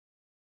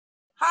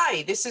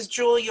Hi, this is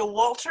Julia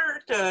Walter,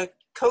 the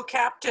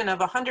co-captain of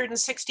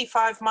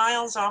 165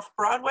 Miles Off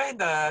Broadway,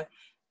 the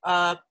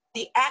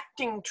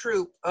acting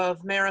troupe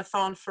of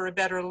Marathon for a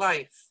Better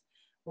Life.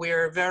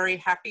 We're very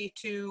happy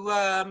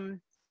to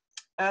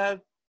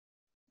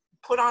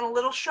put on a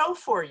little show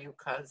for you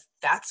because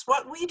that's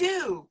what we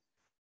do.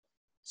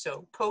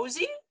 So,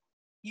 Posey,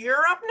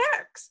 you're up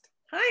next.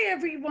 Hi,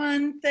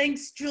 everyone.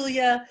 Thanks,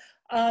 Julia.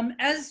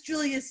 As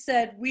Julia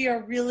said, we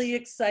are really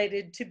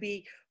excited to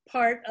be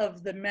part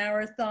of the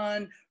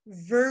Marathon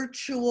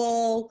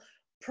virtual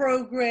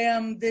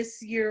program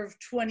this year of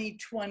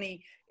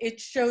 2020. It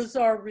shows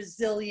our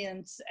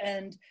resilience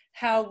and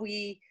how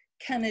we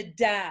can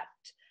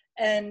adapt.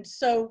 And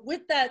so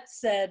with that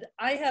said,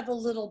 I have a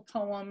little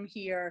poem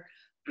here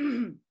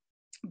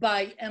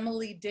by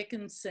Emily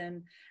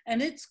Dickinson,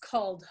 and it's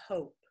called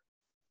Hope.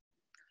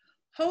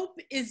 Hope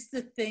is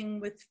the thing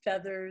with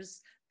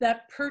feathers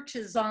that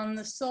perches on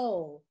the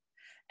soul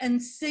and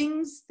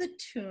sings the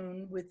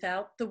tune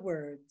without the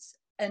words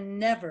and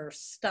never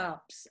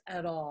stops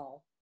at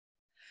all.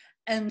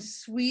 And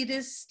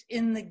sweetest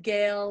in the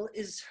gale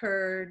is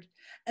heard,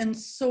 and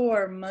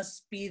sore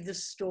must be the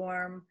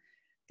storm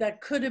that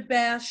could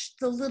abash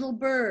the little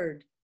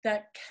bird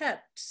that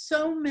kept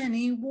so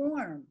many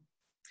warm.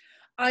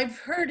 I've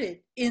heard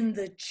it in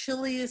the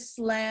chilliest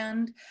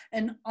land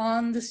and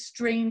on the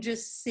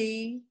strangest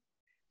sea,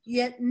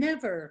 yet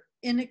never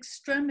in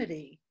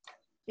extremity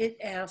it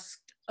asked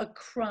a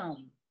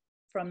crumb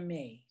from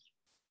me.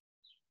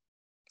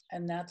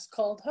 And that's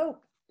called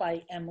Hope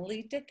by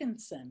Emily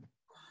Dickinson.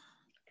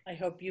 I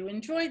hope you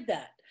enjoyed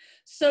that.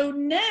 So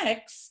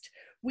next,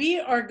 we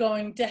are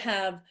going to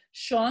have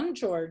Sean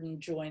Jordan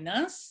join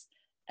us,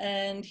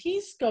 and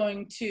he's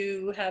going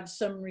to have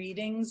some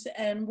readings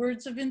and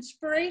words of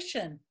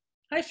inspiration.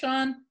 Hi,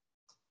 Sean.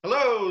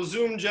 Hello,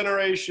 Zoom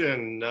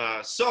generation.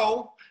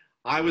 So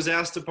I was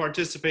asked to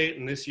participate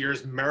in this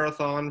year's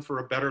Marathon for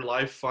a Better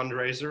Life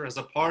fundraiser as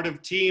a part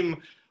of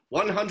Team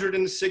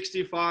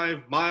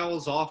 165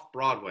 Miles Off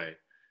Broadway.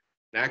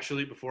 And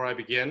actually, before I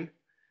begin,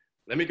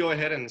 let me go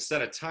ahead and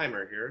set a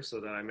timer here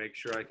so that I make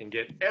sure I can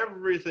get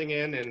everything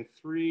in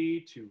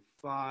 3 to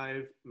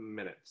 5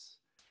 minutes.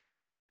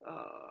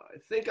 I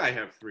think I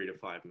have 3 to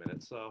 5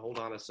 minutes. Hold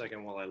on a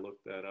second while I look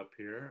that up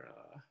here.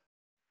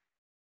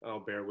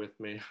 Oh, bear with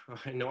me.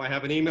 I know I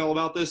have an email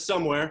about this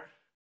somewhere.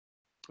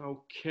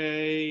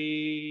 Okay,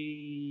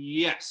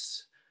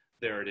 yes,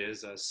 there it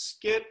is. A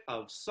skit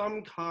of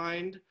some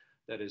kind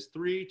that is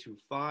 3 to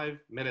 5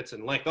 minutes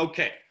in length.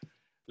 Okay,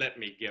 let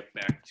me get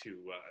back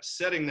to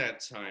setting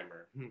that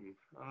timer. Okay,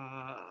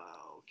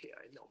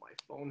 I know my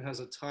phone has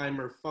a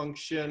timer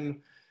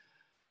function.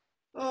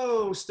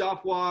 Oh,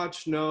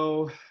 stopwatch,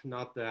 no,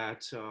 not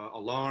that.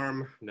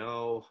 Alarm,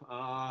 no.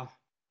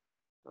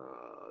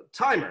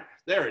 Timer,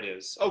 there it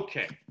is.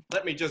 Okay,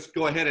 let me just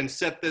go ahead and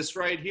set this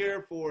right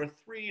here for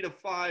 3 to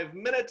 5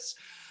 minutes.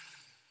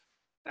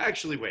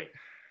 Actually, wait,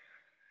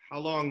 how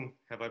long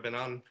have I been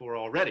on for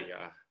already?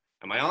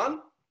 Am I on?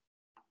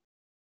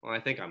 Well, I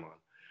think I'm on.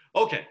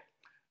 Okay,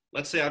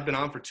 let's say I've been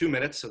on for 2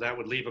 minutes, so that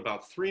would leave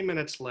about 3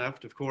 minutes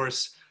left. Of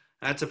course,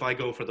 that's if I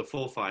go for the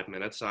full 5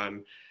 minutes.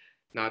 I'm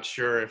not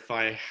sure if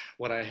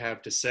what I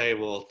have to say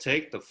will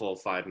take the full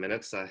 5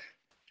 minutes.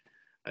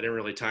 I didn't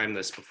really time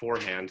this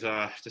beforehand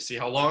to see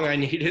how long I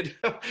needed.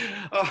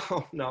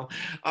 Oh, no.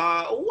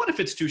 What if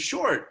it's too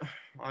short?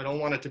 I don't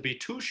want it to be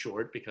too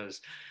short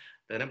because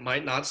then it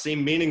might not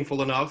seem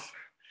meaningful enough.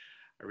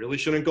 I really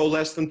shouldn't go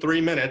less than 3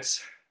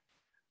 minutes.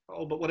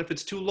 Oh, but what if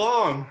it's too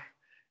long?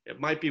 It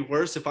might be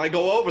worse if I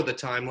go over the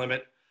time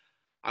limit.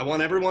 I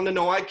want everyone to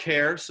know I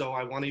care, so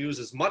I want to use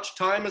as much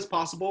time as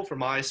possible for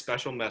my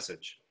special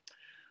message.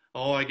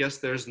 Oh, I guess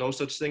there's no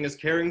such thing as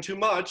caring too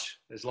much,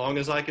 as long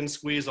as I can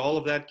squeeze all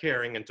of that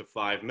caring into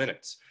 5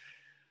 minutes.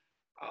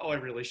 Oh, I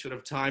really should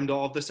have timed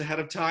all of this ahead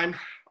of time.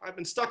 I've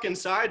been stuck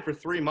inside for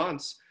 3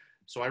 months,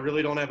 so I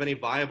really don't have any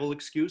viable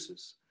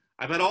excuses.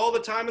 I've had all the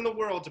time in the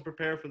world to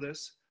prepare for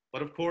this,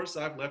 but of course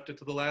I've left it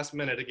to the last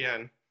minute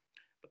again.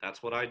 But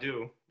that's what I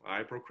do.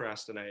 I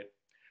procrastinate.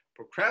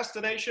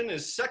 Procrastination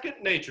is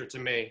second nature to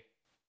me.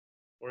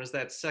 Or is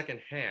that second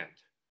hand?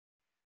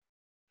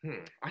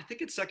 I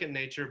think it's second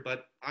nature,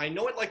 but I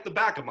know it like the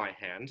back of my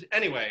hand.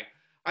 Anyway,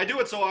 I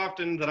do it so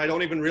often that I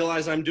don't even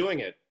realize I'm doing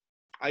it.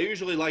 I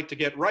usually like to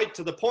get right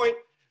to the point,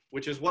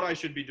 which is what I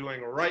should be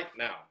doing right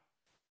now.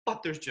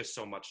 But there's just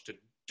so much to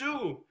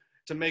do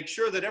to make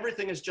sure that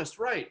everything is just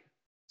right.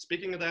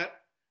 Speaking of that,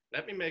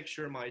 let me make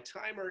sure my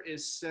timer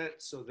is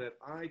set so that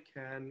I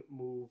can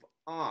move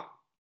on.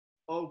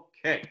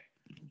 Okay,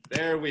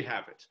 there we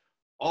have it.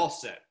 All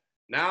set.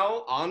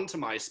 Now, on to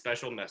my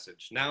special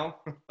message. Now,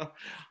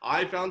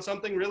 I found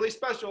something really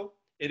special.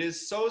 It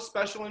is so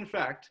special, in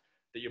fact,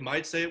 that you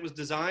might say it was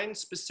designed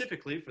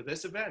specifically for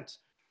this event.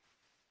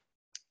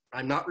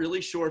 I'm not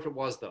really sure if it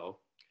was, though.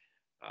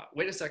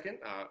 Wait a second.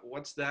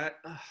 What's that?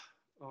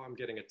 Oh, I'm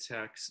getting a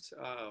text.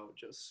 Oh,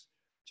 just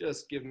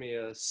give me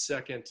a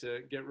second to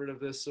get rid of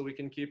this so we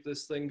can keep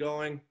this thing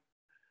going.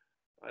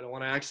 I don't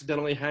want to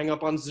accidentally hang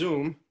up on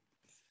Zoom.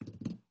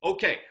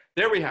 Okay,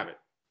 there we have it.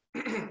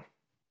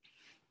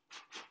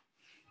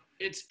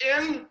 It's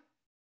in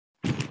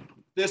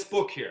this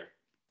book here.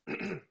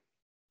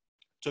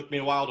 Took me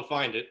a while to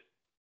find it,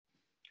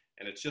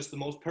 and it's just the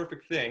most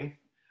perfect thing.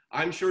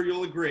 I'm sure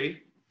you'll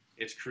agree.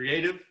 It's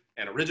creative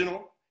and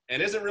original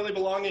and isn't really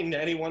belonging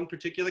to any one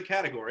particular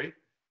category.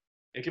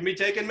 It can be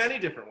taken many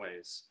different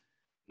ways.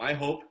 My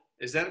hope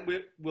is that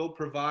it will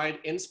provide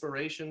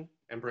inspiration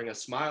and bring a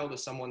smile to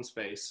someone's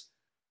face,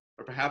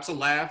 or perhaps a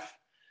laugh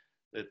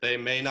that they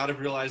may not have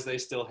realized they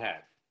still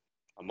had.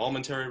 A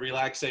momentary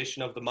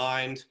relaxation of the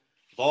mind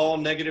of all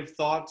negative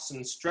thoughts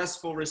and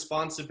stressful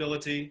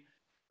responsibility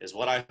is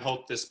what I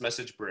hope this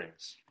message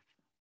brings.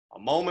 A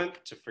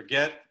moment to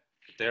forget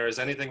that there is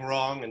anything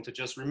wrong and to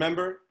just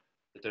remember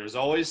that there is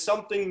always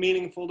something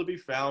meaningful to be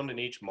found in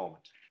each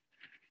moment.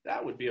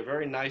 That would be a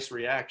very nice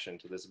reaction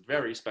to this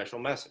very special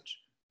message.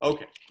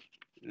 Okay,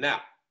 now,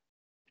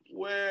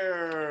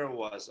 where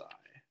was I?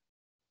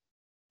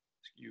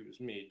 Excuse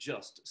me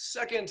just a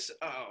second.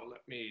 Oh,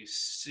 let me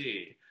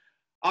see.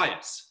 Ah,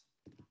 yes.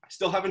 I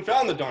still haven't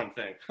found the darn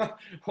thing.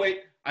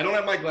 Wait, I don't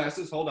have my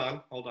glasses. Hold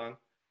on.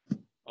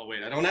 Oh,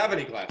 wait, I don't have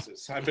any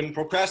glasses. I've been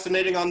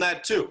procrastinating on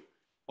that too.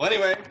 Well,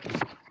 anyway,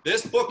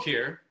 this book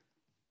here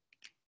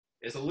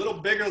is a little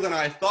bigger than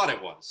I thought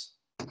it was.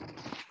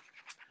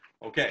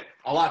 Okay,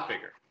 a lot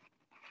bigger.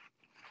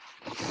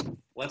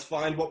 Let's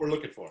find what we're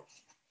looking for.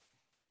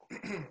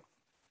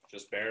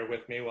 Just bear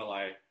with me while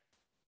I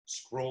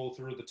scroll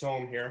through the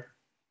tome here.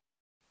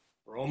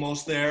 We're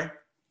almost there.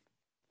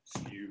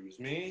 Excuse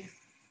me.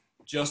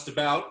 Just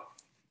about.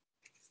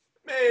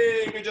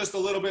 Maybe just a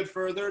little bit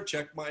further.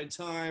 Check my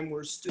time.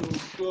 We're still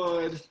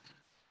good.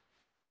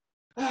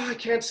 I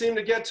can't seem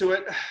to get to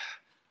it.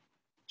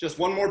 Just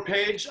one more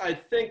page. I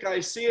think I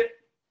see it.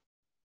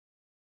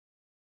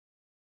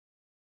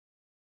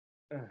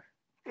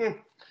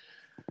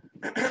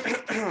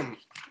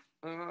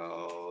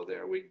 Oh,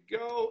 there we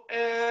go.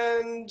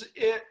 And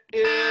it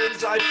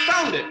is, I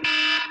found it.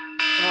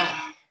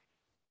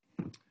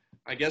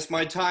 I guess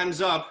my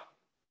time's up.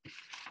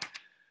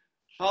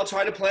 I'll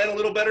try to plan a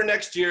little better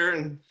next year,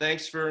 and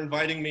thanks for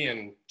inviting me,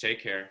 and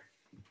take care.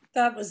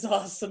 That was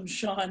awesome,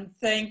 Sean.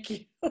 Thank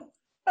you.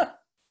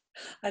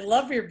 I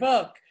love your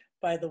book,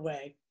 by the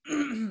way.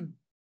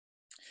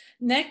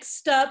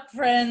 Next up,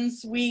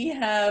 friends, we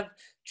have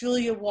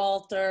Julia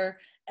Walter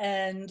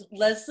and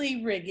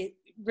Leslie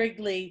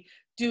Wrigley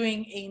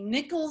doing a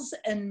Nichols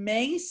and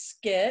May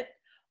skit,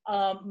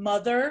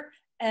 Mother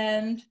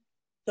and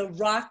the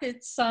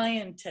Rocket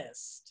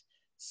Scientist.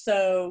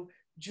 So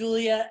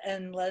Julia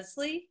and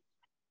Leslie,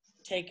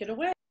 take it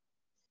away.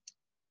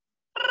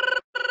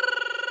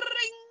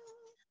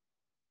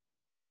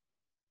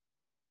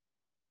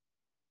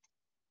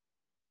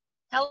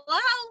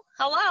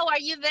 Hello, are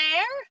you there?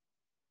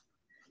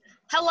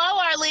 Hello,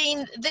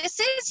 Arlene, this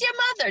is your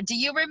mother. Do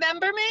you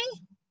remember me?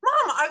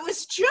 Mom, I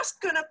was just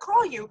gonna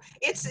call you.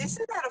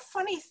 Isn't that a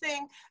funny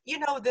thing, you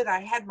know, that I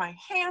had my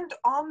hand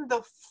on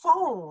the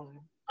phone?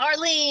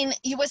 Arlene,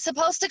 you were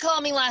supposed to call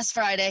me last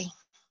Friday.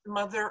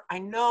 Mother, I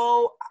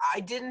know I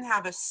didn't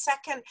have a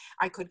second.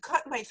 I could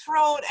cut my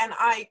throat and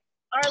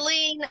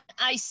Arlene,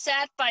 I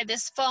sat by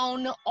this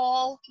phone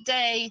all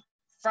day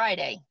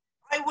Friday.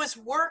 I was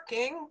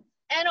working.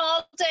 And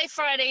all day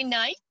Friday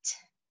night.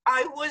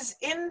 I was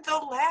in the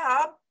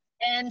lab.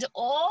 And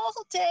all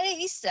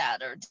day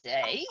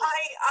Saturday.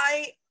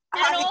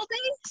 And all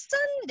day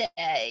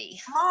Sunday.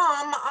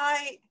 Mom,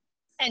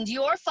 And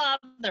your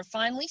father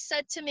finally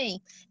said to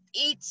me,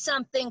 "Eat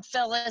something,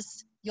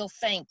 Phyllis, you'll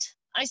faint."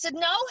 I said,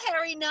 "No,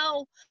 Harry,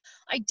 no.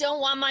 I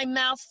don't want my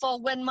mouth full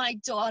when my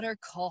daughter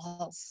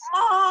calls."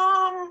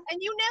 Mom!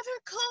 And you never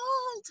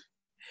called.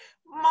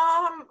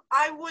 Mom,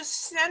 I was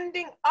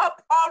sending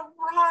up a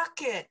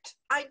rocket.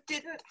 I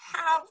didn't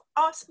have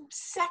a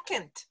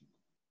second.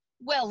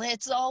 Well,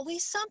 it's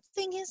always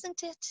something,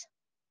 isn't it?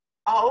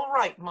 All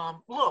right,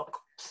 Mom. Look,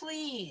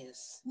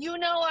 please. You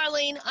know,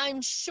 Arlene,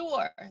 I'm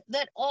sure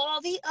that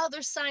all the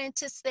other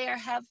scientists there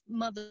have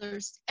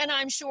mothers, and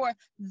I'm sure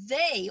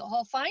they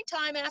all find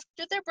time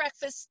after their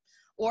breakfast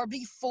or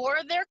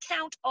before their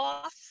count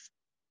off.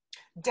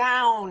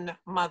 Down,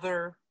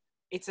 Mother.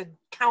 It's a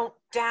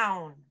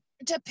countdown.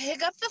 To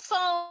pick up the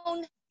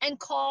phone and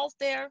call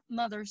their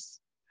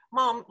mothers.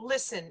 Mom,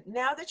 listen,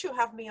 now that you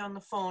have me on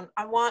the phone,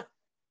 I want...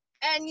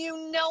 And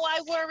you know I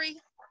worry.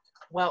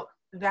 Well,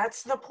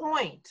 that's the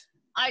point.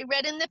 I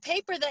read in the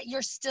paper that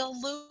you're still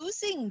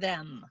losing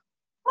them.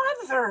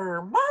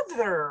 Mother,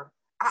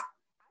 I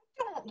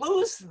don't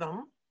lose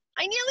them.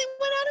 I nearly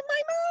went out of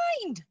my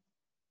mind.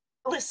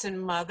 Listen,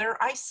 Mother,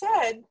 I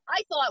said...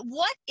 I thought,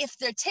 what if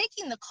they're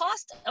taking the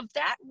cost of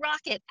that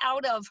rocket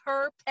out of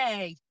her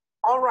pay?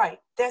 All right,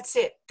 that's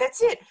it.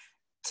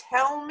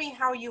 Tell me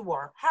how you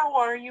are. How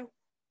are you?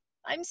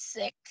 I'm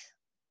sick.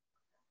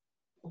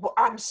 Well,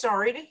 I'm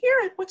sorry to hear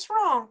it. What's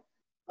wrong?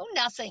 Oh,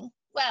 nothing.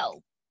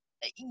 Well,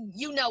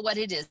 you know what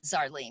it is,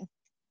 Arlene.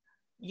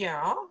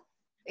 Yeah?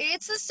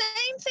 It's the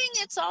same thing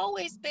it's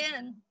always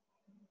been.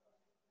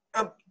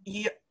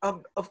 Yeah,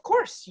 of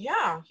course.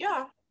 Yeah.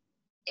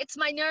 It's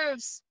my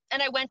nerves.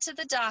 And I went to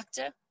the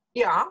doctor.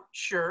 Yeah,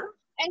 sure.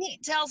 And he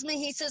tells me,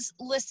 he says,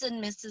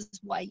 listen, Mrs.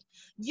 White,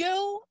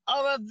 you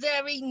are a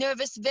very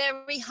nervous,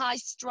 very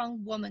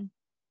high-strung woman.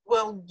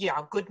 Well,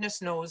 yeah,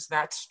 goodness knows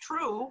that's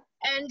true.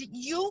 And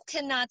you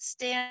cannot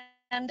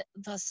stand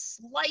the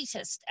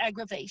slightest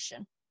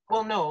aggravation.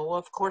 Well, no,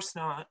 of course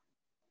not.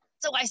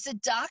 So I said,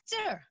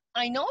 doctor,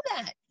 I know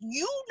that.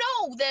 You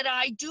know that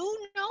I do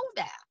know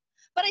that.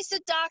 But I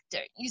said, doctor,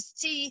 you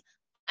see,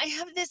 I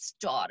have this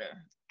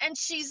daughter, and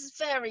she's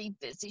very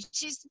busy.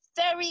 She's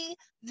very,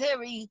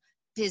 very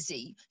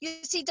busy. You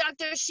see,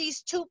 doctor,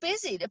 she's too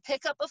busy to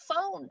pick up a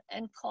phone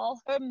and call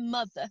her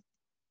mother.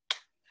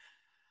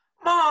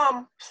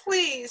 Mom,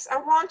 please, I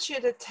want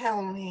you to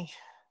tell me.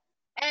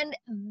 And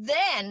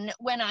then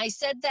when I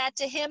said that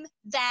to him,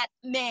 that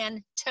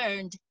man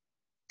turned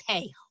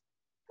pale.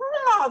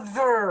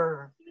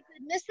 Mother! He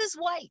said, Mrs.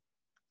 White,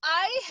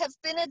 I have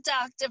been a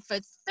doctor for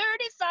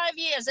 35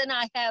 years, and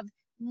I have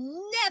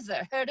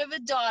never heard of a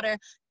daughter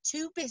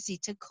too busy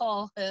to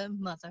call her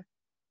mother.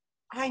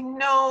 I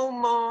know,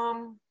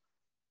 Mom.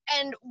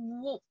 And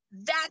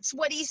that's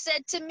what he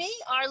said to me,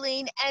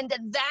 Arlene, and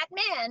that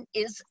man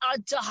is a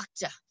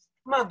doctor.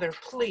 Mother,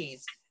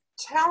 please,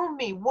 tell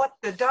me what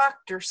the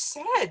doctor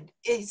said.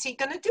 Is he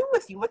going to do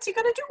with you? What's he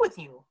going to do with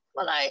you?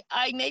 Well,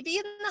 I may be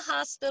in the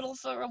hospital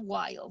for a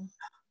while.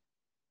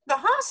 The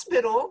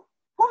hospital?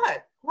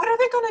 What? What are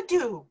they going to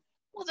do?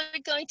 Well,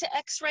 they're going to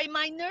x-ray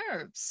my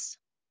nerves.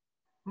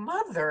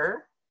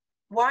 Mother,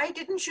 why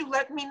didn't you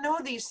let me know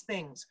these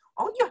things?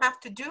 All you have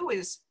to do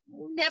is...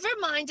 Never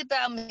mind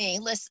about me.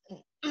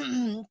 Listen,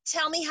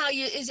 tell me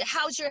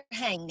how's your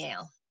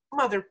hangnail?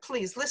 Mother,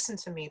 please, listen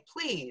to me,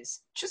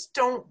 please. Just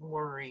don't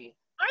worry.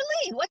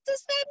 Arlene, what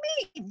does that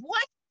mean?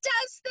 What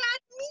does that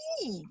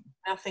mean?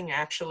 Nothing,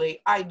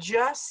 actually. I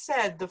just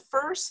said the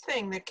first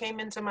thing that came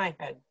into my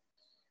head.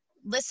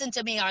 Listen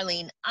to me,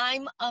 Arlene.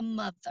 I'm a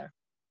mother.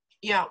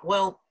 Yeah,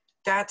 well,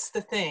 that's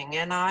the thing,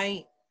 and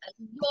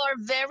You're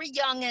very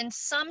young, and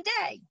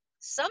someday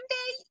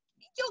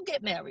you'll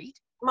get married.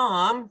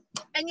 Mom.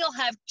 And you'll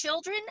have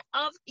children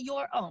of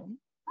your own.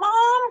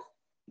 Mom.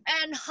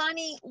 And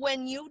honey,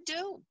 when you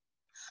do,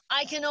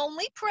 I can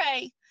only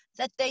pray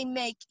that they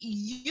make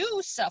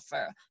you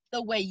suffer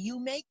the way you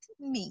make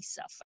me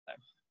suffer.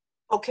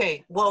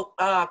 Okay, well,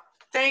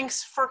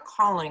 thanks for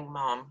calling,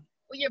 Mom.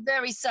 Well, you're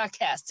very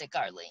sarcastic,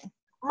 Arlene.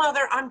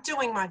 Mother, I'm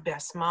doing my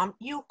best, Mom.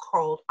 You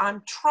called.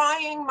 I'm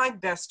trying my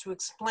best to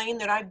explain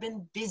that I've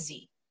been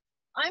busy.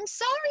 I'm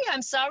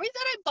sorry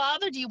that I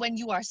bothered you when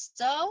you are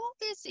so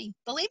busy.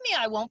 Believe me,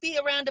 I won't be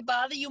around to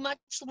bother you much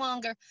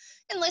longer.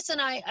 And listen,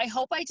 I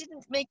hope I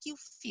didn't make you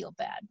feel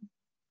bad.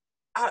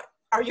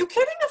 Are you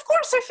kidding? Of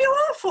course, I feel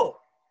awful.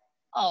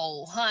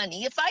 Oh,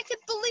 honey, if I could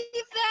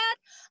believe that,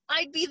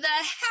 I'd be the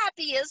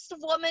happiest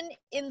woman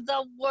in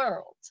the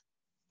world.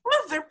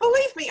 Mother,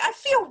 believe me, I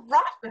feel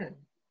rotten.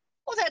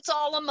 Well, that's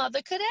all a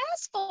mother could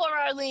ask for,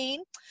 Arlene.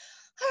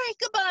 All right,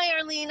 goodbye,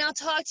 Arlene. I'll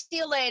talk to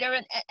you later.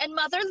 And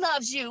Mother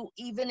loves you,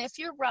 even if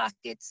your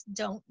rockets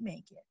don't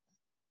make it.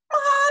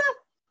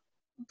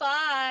 Mom!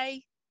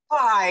 Bye.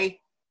 Bye.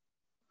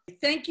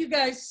 Thank you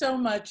guys so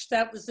much.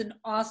 That was an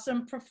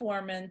awesome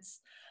performance.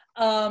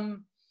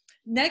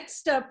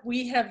 Next up,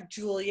 we have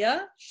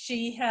Julia.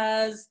 She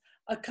has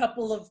a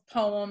couple of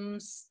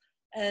poems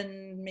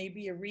and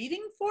maybe a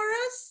reading for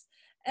us.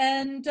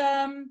 And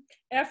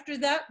after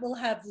that, we'll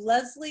have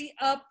Leslie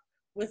up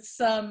with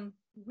some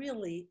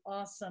really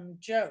awesome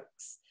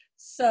jokes.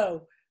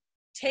 So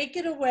take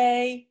it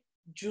away,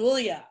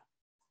 Julia.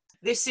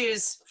 This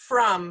is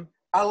from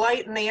A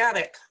Light in the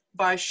Attic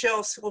by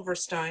Shel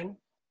Silverstein.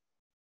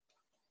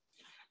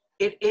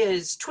 It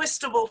is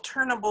twistable,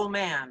 turnable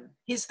man.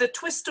 He's the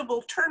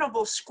twistable,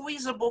 turnable,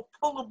 squeezable,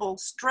 pullable,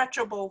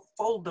 stretchable,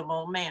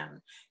 foldable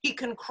man. He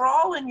can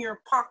crawl in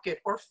your pocket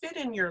or fit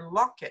in your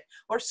locket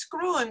or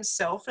screw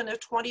himself in a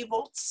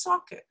 20-volt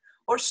socket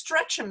or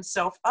stretch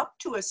himself up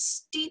to a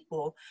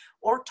steeple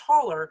or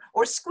taller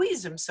or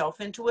squeeze himself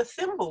into a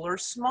thimble or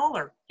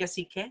smaller. Yes,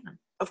 he can.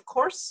 Of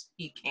course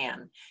he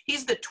can.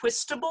 He's the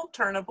twistable,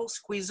 turnable,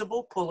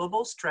 squeezable,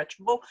 pullable,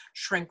 stretchable,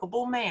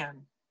 shrinkable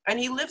man. And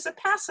he lives a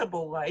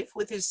passable life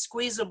with his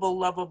squeezable,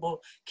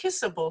 lovable,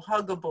 kissable,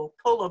 huggable,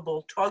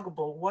 pullable,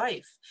 tuggable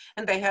wife.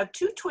 And they have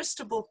 2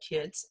 twistable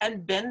kids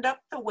and bend up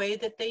the way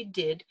that they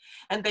did.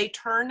 And they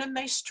turn and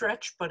they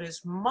stretch, but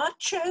as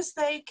much as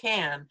they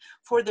can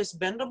for this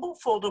bendable,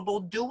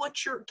 foldable, do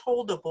what you're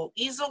toldable,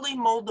 easily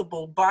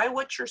moldable, buy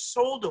what you're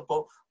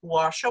soldable,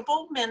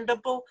 washable,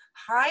 mendable,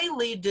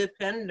 highly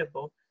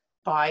dependable,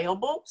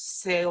 buyable,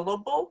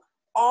 saleable,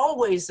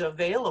 always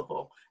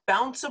available,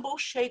 bounceable,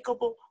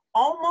 shakeable,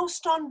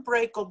 almost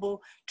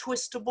unbreakable,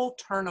 twistable,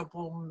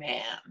 turnable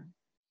man.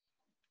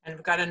 And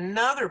we've got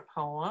another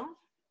poem.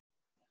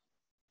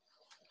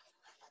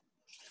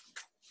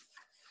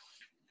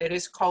 It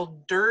is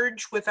called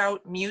Dirge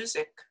Without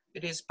Music.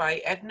 It is by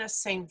Edna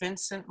St.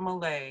 Vincent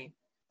Millay.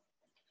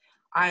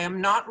 I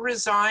am not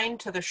resigned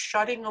to the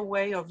shutting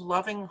away of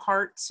loving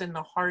hearts in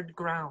the hard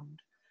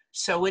ground.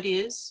 So it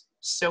is,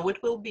 so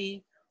it will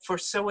be, for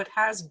so it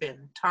has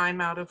been, time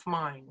out of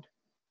mind.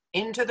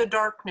 Into the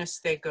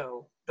darkness they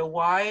go, The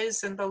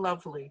wise and the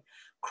lovely,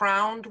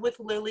 crowned with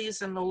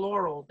lilies and the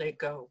laurel they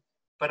go,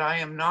 but I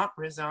am not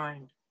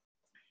resigned.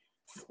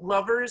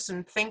 Lovers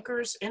and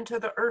thinkers into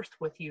the earth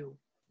with you.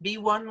 Be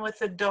one with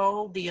the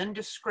dull, the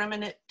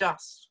indiscriminate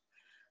dust.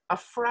 A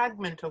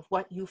fragment of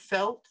what you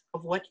felt,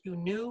 of what you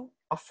knew,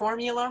 a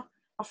formula,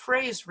 a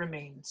phrase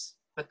remains,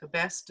 but the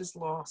best is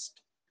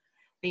lost.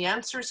 The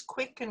answers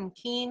quick and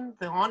keen,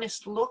 the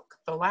honest look,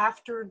 the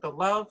laughter, the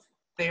love,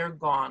 they are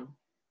gone.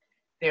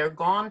 They are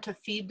gone to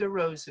feed the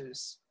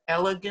roses.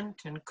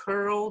 Elegant and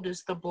curled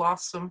is the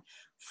blossom,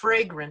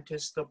 fragrant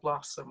is the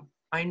blossom.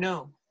 I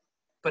know,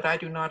 but I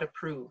do not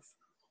approve.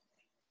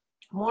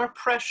 More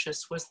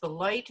precious was the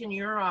light in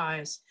your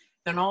eyes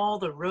than all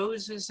the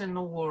roses in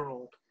the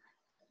world.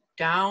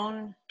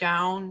 Down,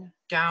 down,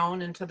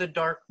 down into the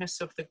darkness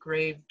of the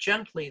grave,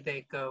 gently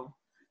they go.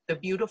 The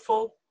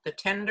beautiful, the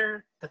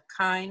tender, the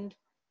kind,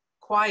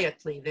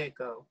 quietly they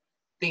go.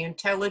 The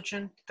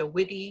intelligent, the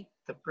witty,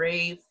 the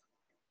brave.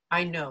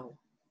 I know,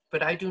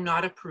 but I do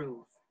not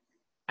approve,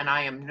 and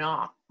I am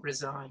not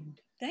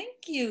resigned.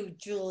 Thank you,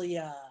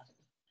 Julia.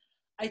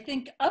 I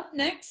think up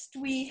next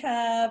we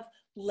have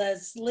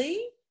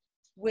Leslie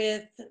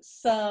with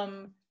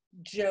some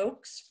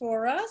jokes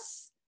for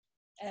us.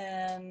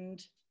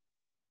 And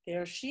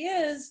there she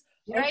is.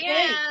 Here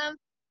I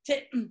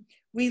am.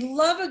 We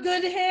love a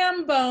good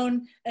ham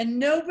bone, and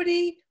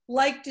nobody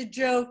liked a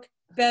joke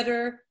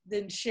better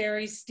than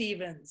Sherry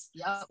Stevens.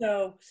 Yep.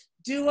 So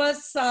do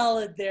us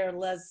solid there,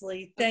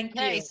 Leslie. Thank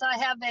you. Okay, so I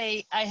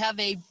have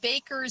a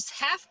baker's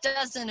half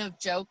dozen of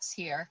jokes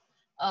here,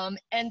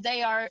 and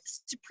they are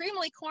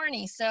supremely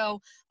corny.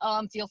 So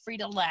feel free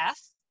to laugh,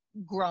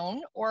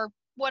 groan, or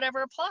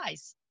whatever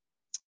applies.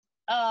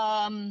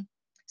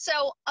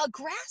 So a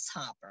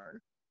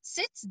grasshopper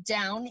sits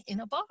down in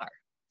a bar,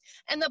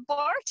 and the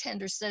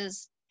bartender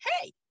says,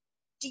 "Hey,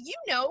 do you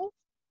know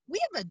we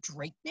have a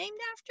drink named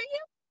after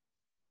you?"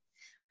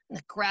 And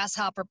the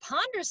grasshopper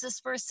ponders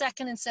this for a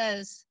second and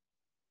says,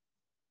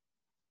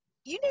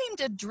 "You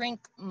named a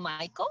drink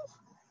Michael?"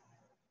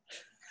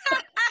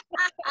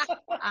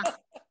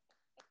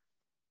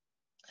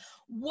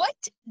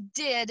 What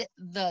did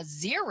the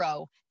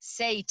 0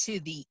 say to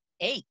the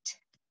 8?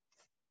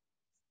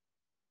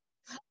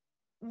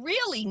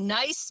 "Really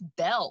nice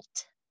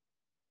belt."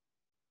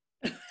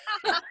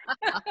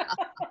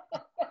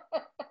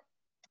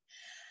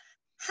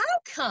 How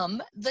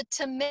come the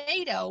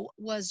tomato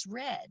was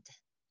red?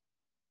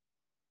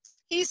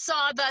 He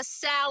saw the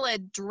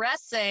salad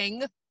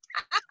dressing.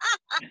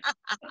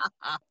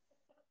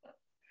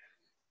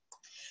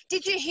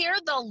 Did you hear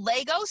the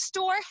Lego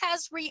store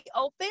has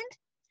reopened?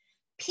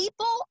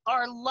 People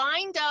are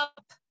lined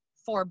up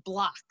for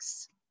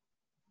blocks.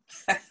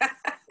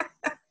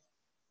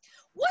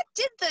 What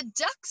did the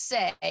duck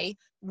say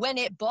when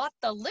it bought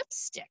the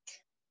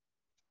lipstick?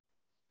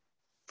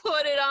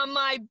 "Put it on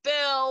my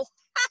bill."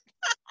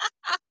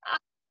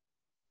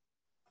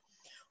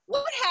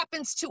 What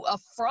happens to a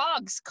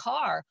frog's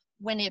car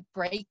when it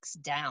breaks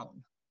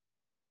down?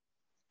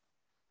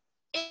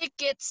 It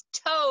gets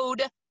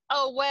towed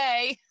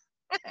away.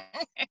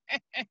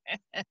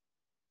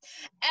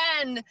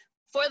 And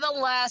for the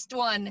last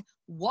one,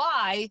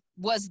 why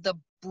was the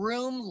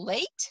broom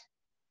late?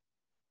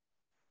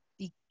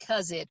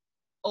 Because it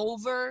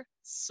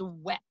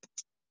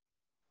overswept.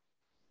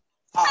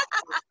 I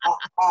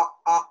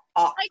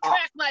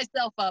cracked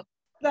myself up.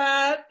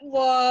 That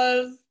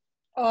was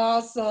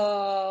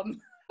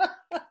awesome.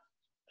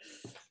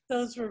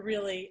 Those were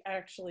really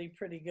actually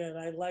pretty good.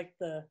 I like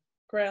the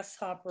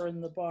grasshopper in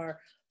the bar.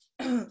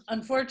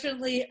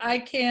 Unfortunately, I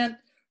can't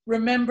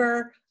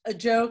remember a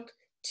joke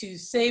to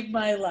save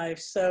my life.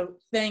 So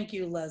thank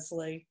you,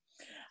 Leslie.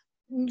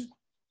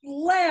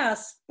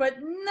 Last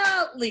but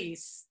not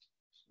least,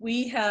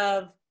 we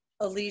have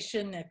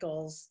Alicia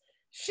Nichols.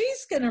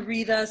 She's going to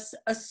read us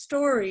a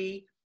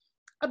story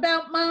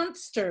about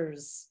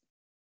monsters.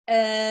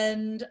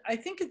 And I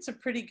think it's a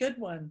pretty good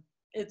one.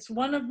 It's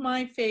one of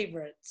my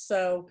favorites.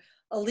 So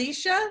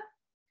Alicia,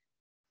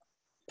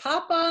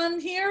 pop on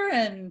here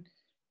and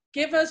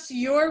give us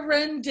your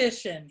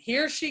rendition.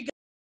 Here she goes.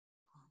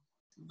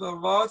 The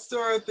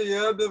monster at the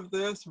end of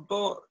this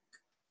book.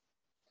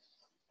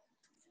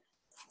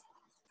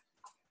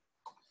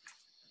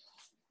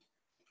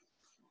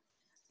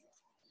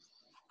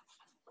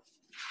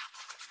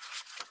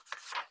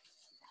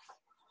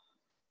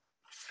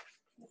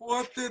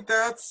 What did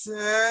that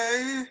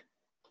say?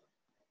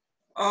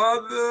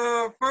 On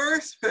the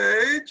first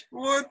page,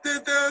 what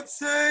did that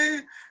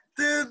say?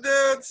 Did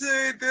that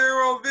say there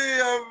will be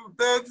a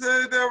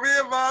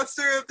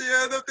monster at the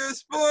end of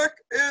this book?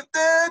 It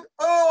did?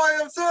 Oh,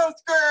 I am so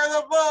scared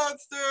of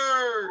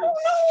monsters! Oh,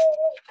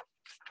 no.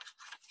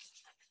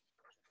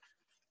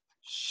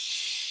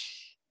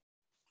 Shh.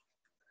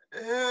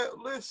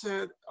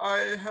 Listen,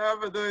 I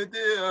have an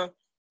idea.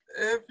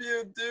 If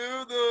you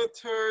do the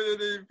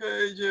eternity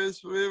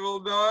pages, we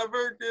will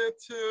never get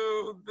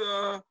to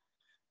the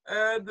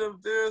end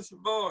of this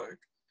book.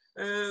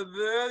 And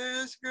that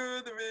is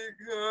good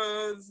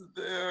because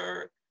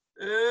there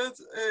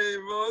is a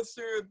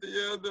monster at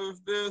the end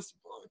of this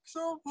book.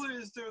 So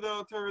please do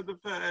not turn the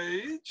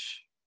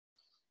page.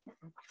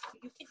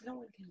 No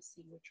one can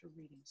see what you're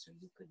reading, so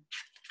you could.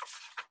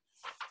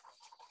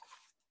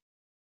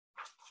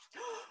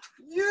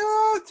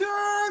 You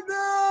turn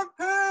the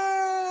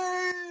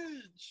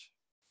page!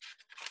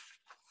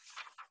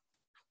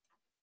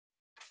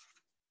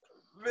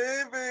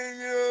 Maybe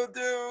you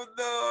do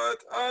not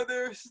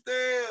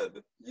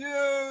understand.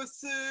 You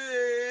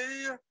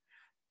see,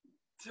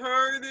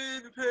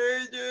 turning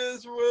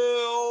pages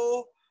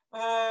will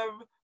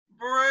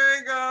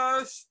bring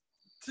us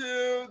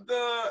to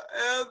the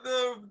end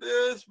of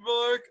this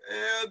book,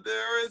 and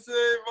there is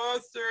a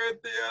monster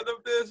at the end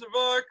of this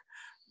book,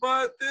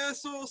 but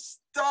this will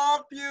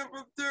stop you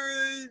from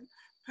turning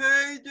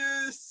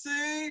pages.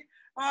 See,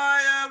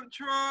 I am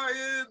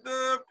trying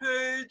the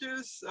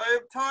pages, I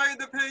am tying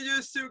the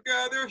pages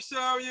together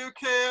so you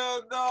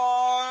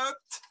cannot.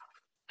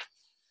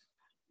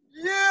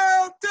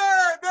 You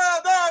turn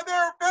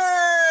another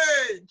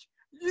page!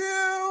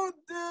 You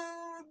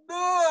do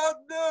not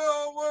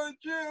know what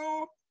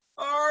you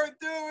are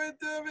doing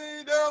to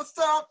me. Now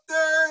stop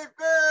turning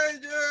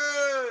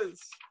pages!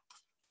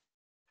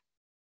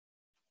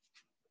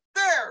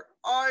 There!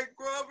 I,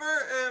 Glover,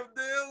 am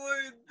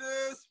nailing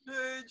this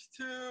page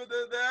to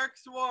the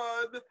next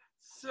one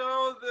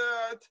so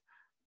that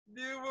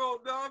you will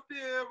not be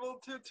able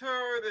to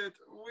turn it.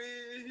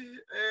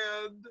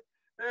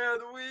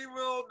 And we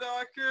will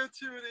not get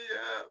to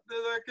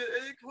not get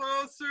any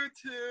closer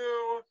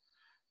to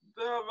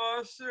the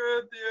monster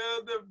at the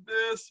end of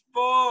this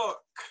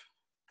book.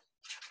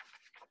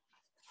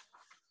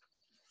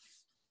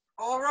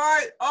 All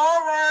right.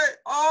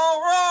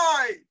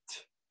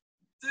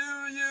 Do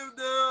you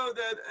know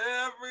that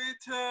every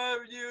time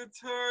you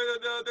turn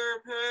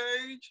another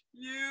page,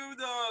 you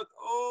not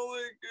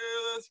only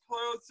get us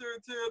closer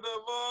to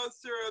the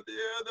monster at the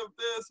end of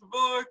this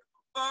book,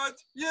 but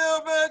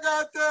you make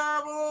a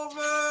terrible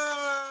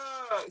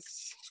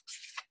mess!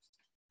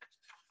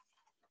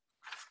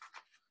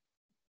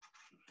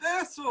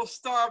 This will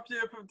stop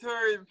you from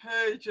turning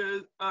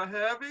pages. A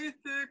heavy,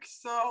 thick,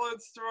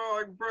 solid,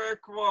 strong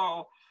brick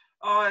wall.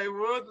 I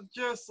would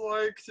just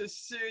like to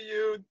see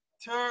you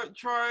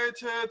try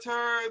to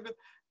turn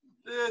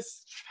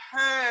this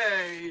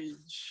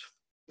page.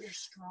 We're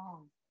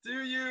strong.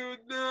 Do you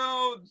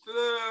know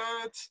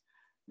that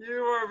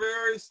you are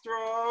very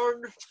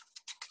strong?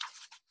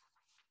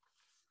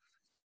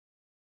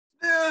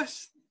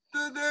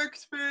 The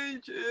next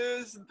page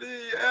is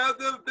the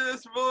end of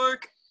this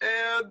book,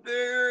 and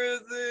there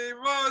is a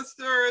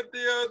monster at the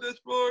end of this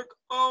book.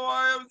 Oh,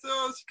 I am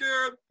so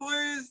scared.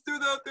 Please do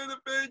not turn the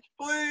page.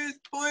 Please,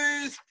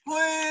 please,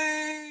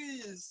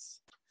 please.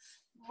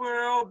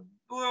 Well,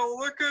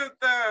 look at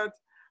that.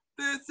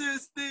 This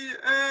is the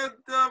end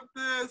of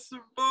this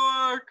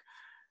book.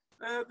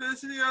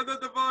 This is the end of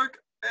the book,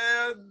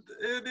 and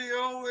the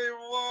only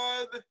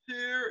one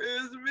here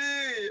is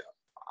me.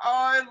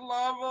 I,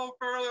 Lovell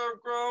Furlow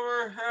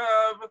Grover,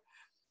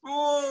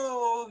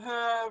 will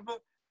have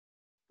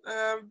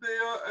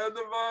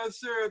the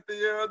monster at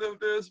the end of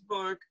this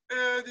book.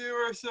 And you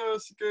are so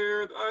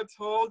scared. I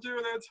told you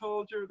and I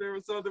told you there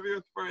was something to be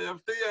afraid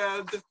of. The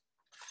end.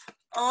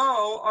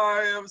 Oh,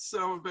 I am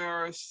so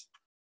embarrassed.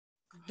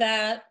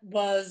 That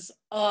was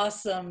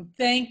awesome.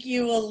 Thank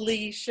you,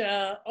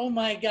 Alicia. Oh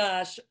my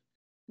gosh,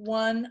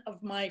 one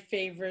of my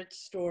favorite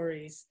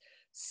stories.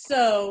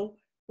 So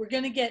we're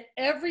going to get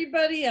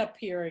everybody up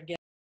here again.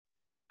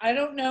 I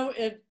don't know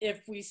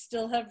if we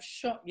still have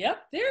Sean.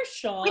 Yep, there's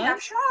Sean. We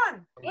have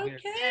Sean. Okay.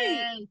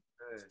 Yay.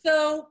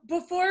 So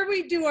before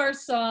we do our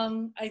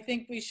song, I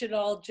think we should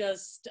all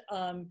just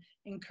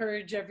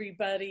encourage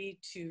everybody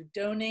to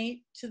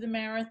donate to the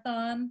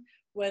marathon,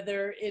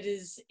 whether it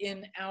is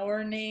in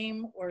our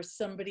name or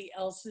somebody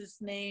else's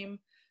name.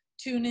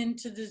 Tune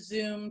into the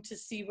Zoom to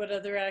see what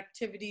other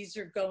activities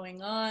are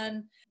going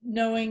on,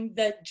 knowing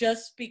that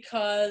just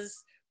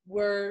because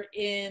we're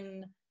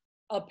in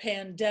a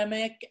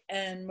pandemic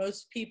and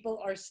most people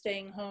are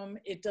staying home,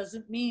 it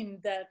doesn't mean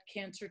that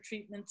cancer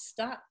treatment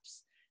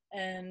stops.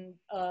 And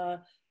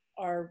our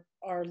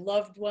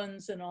loved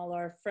ones and all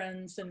our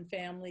friends and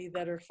family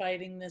that are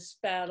fighting this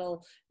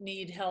battle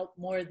need help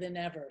more than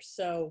ever.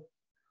 So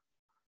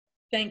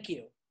thank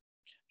you.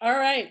 All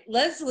right,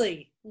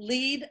 Leslie,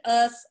 lead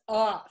us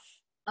off.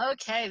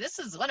 Okay, this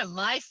is one of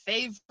my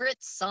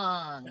favorite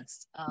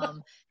songs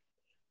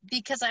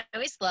because I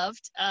always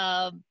loved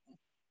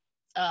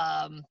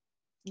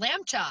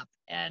Lamb Chop,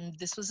 and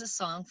this was a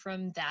song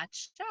from that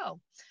show.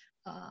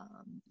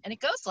 And it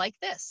goes like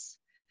this.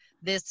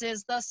 This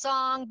is the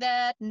song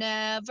that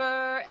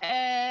never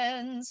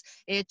ends.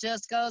 It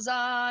just goes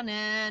on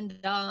and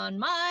on,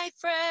 my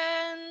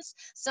friends.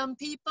 Some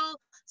people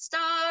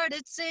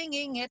started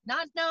singing it,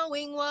 not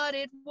knowing what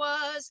it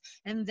was,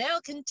 and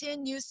they'll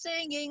continue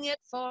singing it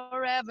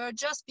forever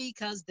just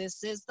because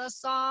this is the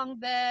song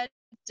that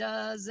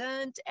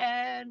doesn't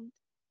end.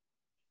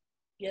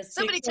 Yes,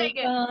 Somebody it take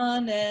goes it.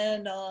 on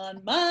and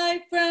on,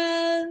 my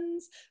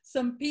friends.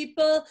 Some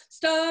people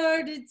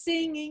started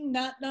singing,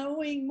 not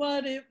knowing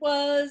what it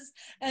was,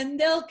 and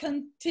they'll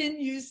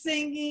continue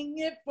singing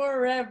it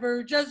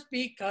forever just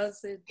because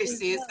it This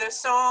is. is the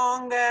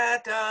song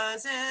that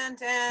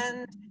doesn't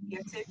end.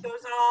 Yes, it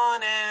goes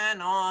on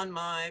and on,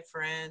 my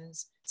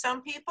friends.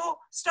 Some people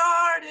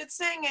started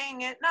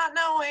singing it, not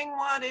knowing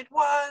what it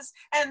was,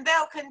 and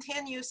they'll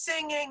continue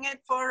singing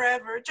it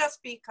forever just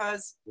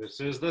because. This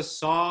is the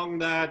song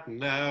that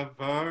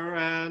never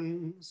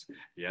ends.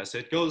 Yes,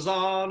 it goes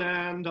on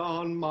and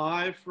on,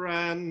 my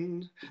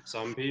friend.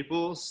 Some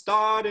people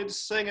started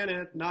singing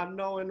it, not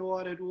knowing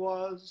what it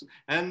was,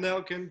 and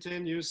they'll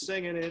continue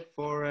singing it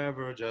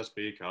forever just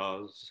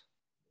because.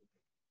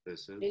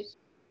 This is.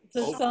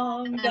 It's a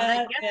song And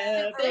that I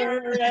guess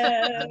never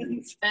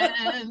ends.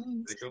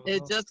 And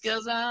it just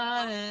goes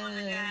on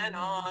And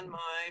on,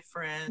 my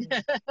friend.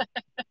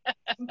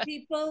 Some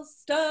people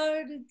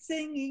started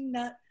singing,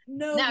 not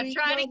knowing. Now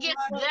try to what get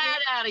it was. that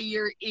out of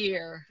your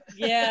ear.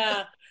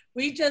 Yeah,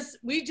 we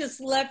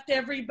just left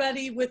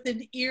everybody with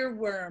an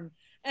earworm,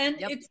 and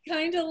Yep. it's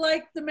kind of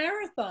like the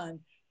marathon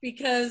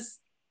because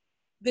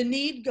the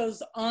need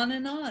goes on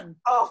and on.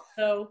 Oh,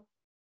 So,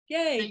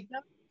 There yay! you go.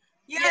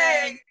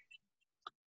 yay!